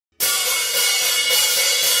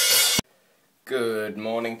Good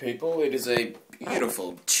morning, people. It is a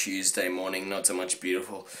beautiful Tuesday morning. Not so much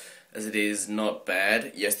beautiful as it is not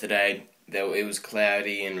bad. Yesterday, it was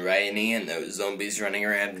cloudy and rainy, and there were zombies running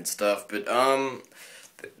around and stuff. But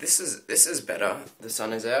this is better. The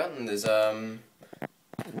sun is out, and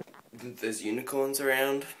there's unicorns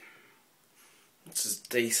around. This is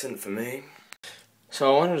decent for me.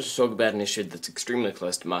 So I wanted to talk about an issue that's extremely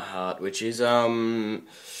close to my heart, which is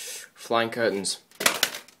flying curtains.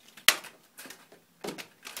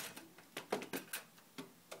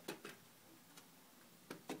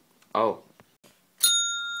 Oh.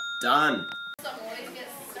 Done.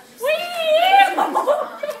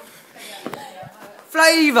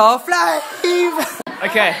 Flavor.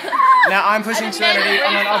 Okay, now I'm pushing Serenity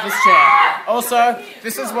on an office chair. Also,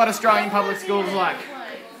 this is what Australian public schools are like.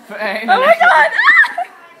 Oh my god!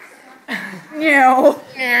 Meow.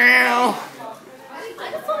 Meow.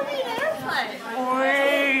 I just want to be an airplane.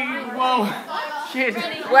 Whoa. Shit.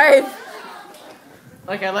 Wave.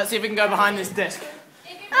 Okay, let's see if we can go behind this desk.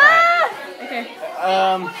 Okay.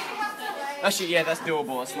 Actually, yeah, that's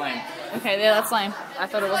doable. That's lame. Okay, yeah, that's lame. I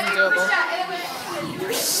thought it wasn't doable.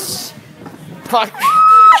 Fuck.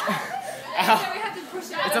 Ow.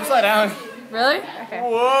 It's upside down. Really? Okay.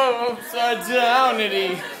 Whoa, upside down-ity.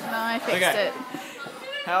 No, I fixed it.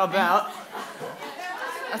 How about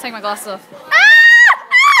I'll take my glasses off.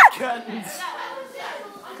 curtains?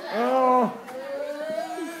 Oh.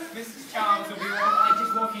 Mrs. Charles will be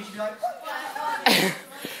just walking, she'll be like...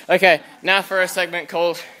 Okay, now for a segment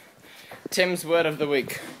called Tim's Word of the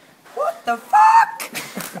Week. What the fuck?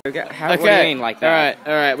 Okay, what do you mean like that?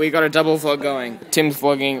 Alright, we got a double vlog going. Tim's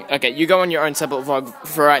vlogging. Okay, you go on your own separate vlog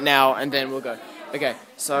for right now, and then we'll go. Okay,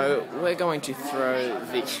 so we're going to throw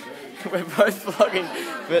the... We're both vlogging,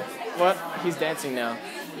 but what? He's dancing now.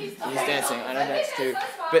 He's dancing, I know that's too.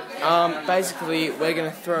 But, basically, we're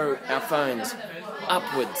gonna throw our phones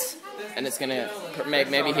upwards, and it's gonna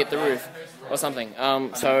maybe hit the roof, or something.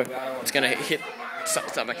 So, it's gonna hit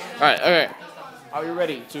something. Alright, okay. Are you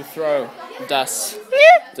ready to throw this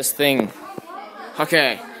thing?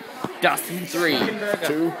 Okay. Dust in 3,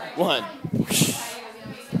 2, 1.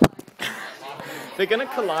 They're gonna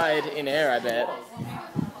collide in air, I bet.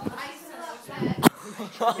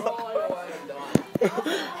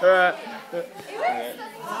 Alright.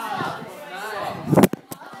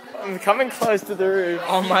 I'm coming close to the roof.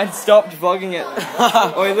 Oh, mine stopped vlogging it.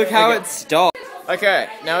 Oh, look how it stopped. Okay,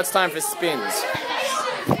 now it's time for spins.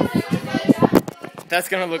 That's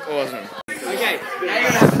gonna look awesome. Okay, now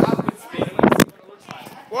you're gonna have an upward spin. And let's see what it looks like.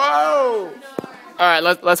 Whoa! Alright,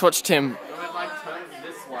 let's watch Tim.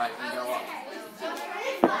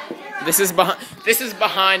 This is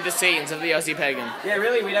behind the scenes of the Aussie Pagan. Yeah,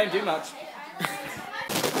 really, we don't do much.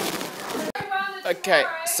 Okay,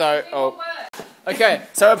 so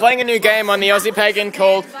we're playing a new game on the Aussie Pagan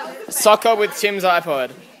called Soccer with Tim's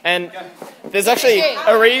iPod, and there's actually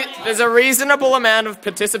there's a reasonable amount of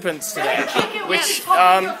participants today, which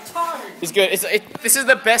is good. This is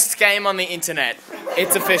the best game on the internet.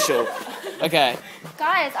 It's official. Okay.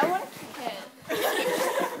 Guys, I want to kick it.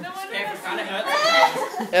 It kind of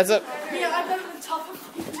hurts. That's it. Yeah, I've got it on the top of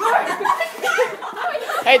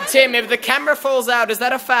Hey Tim, if the camera falls out, is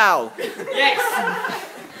that a foul? Yes!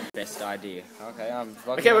 Best idea. Okay, I'm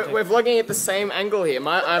vlogging. Okay, we're vlogging at the same angle here.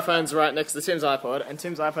 My iPhone's right next to Tim's iPod, and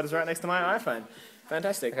Tim's iPod is right next to my iPhone.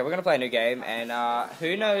 Fantastic. Okay, we're gonna play a new game, and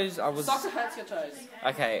who knows? Soccer hurts your toes.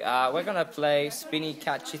 Okay, we're gonna play spinny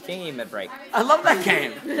catchy thingy mid break. I love that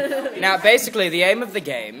game. Now, basically, the aim of the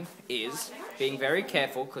game is being very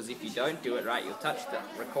careful, because if you don't do it right, you'll touch the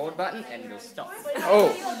record button and it'll stop.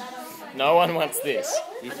 Oh, no one wants this.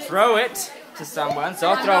 You throw it to someone, so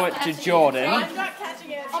I'll throw it to Jordan,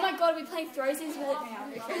 Oh my god, we play throws-ins with it now.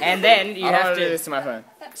 and then you I have don't want to do to. this to my phone.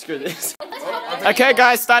 Screw this. Okay,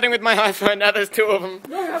 guys, starting with my iPhone. Now there's 2 of them.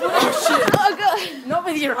 Oh god. Not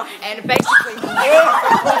with your eye. And basically.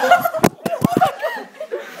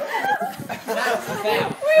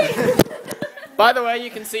 By the way, you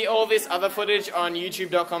can see all this other footage on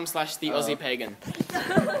youtube.com/theAussiePagan.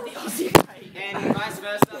 And vice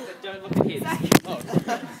versa, but don't look at his.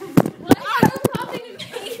 What are you popping at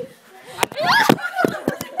me?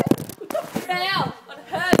 Now, on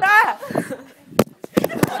her.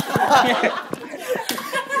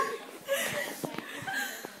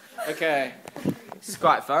 Okay. This is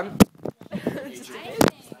quite fun.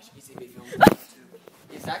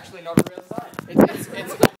 It's actually not a real sign.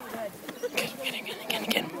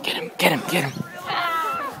 Get him.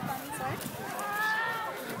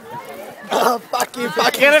 Oh, fuck you.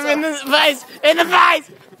 Get him in the face! In the face!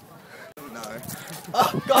 No.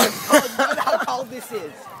 Oh, God. Oh, look how cold this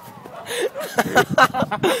is.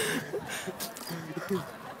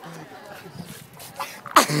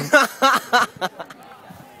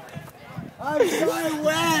 I'm so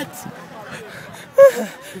wet!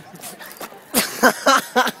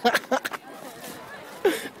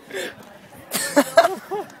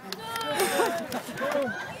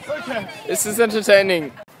 This is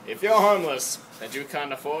entertaining. If you're homeless and you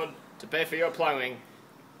can't afford to pay for your plumbing,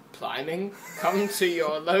 come to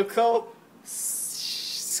your local school.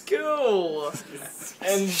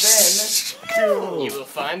 And then you will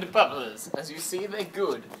find bubblers. As you see, they're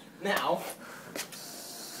good. Now,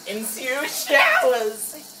 ensue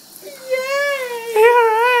showers.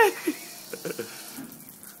 Yay!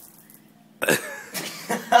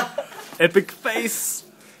 Epic face!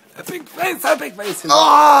 Epic face! Epic face!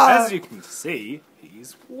 As you can see,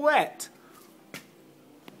 he's wet.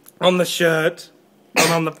 On the shirt,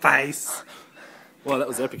 and on the face. Well, that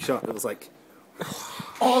was an epic shot. It was like...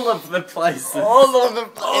 All of the places. All of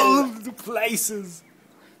the places!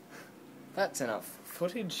 That's enough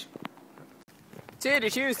footage. Titty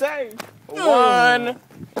Tuesday. 1,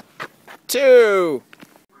 2.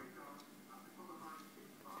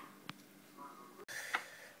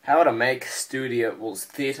 How to make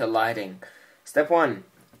theatre lighting. Step 1.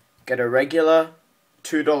 Get a regular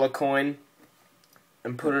 $2 coin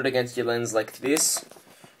and put it against your lens like this,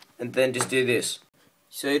 and then just do this.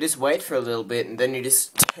 So you just wait for a little bit, and then you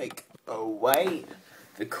just take away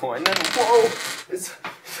the coin, and whoa!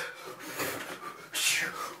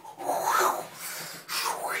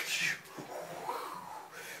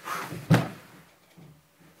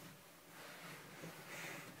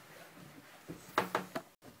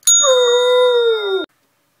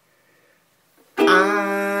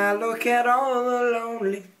 I look at all the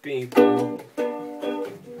lonely people.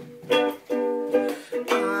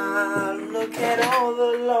 I look at all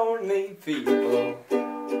the lonely people.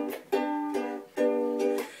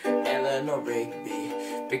 Eleanor Rigby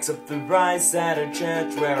picks up the rice at a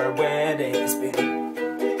church where a wedding's been.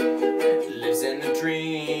 Lives in a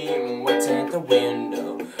dream, waits at the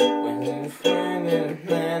window when he's finding a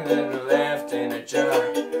man that left in a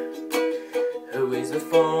jar. Who is it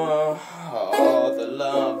for? All the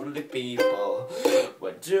lovely people.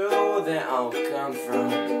 Where do they all come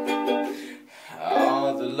from?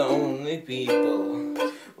 All the lonely people.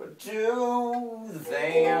 Where do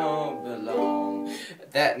they all belong?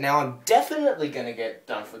 That now I'm definitely gonna get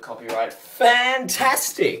done for copyright.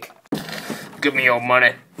 Fantastic! Give me your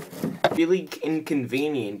money. Really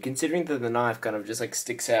inconvenient, considering that the knife kind of just like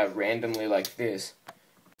sticks out randomly like this.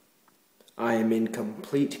 I am in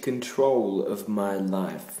complete control of my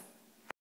life.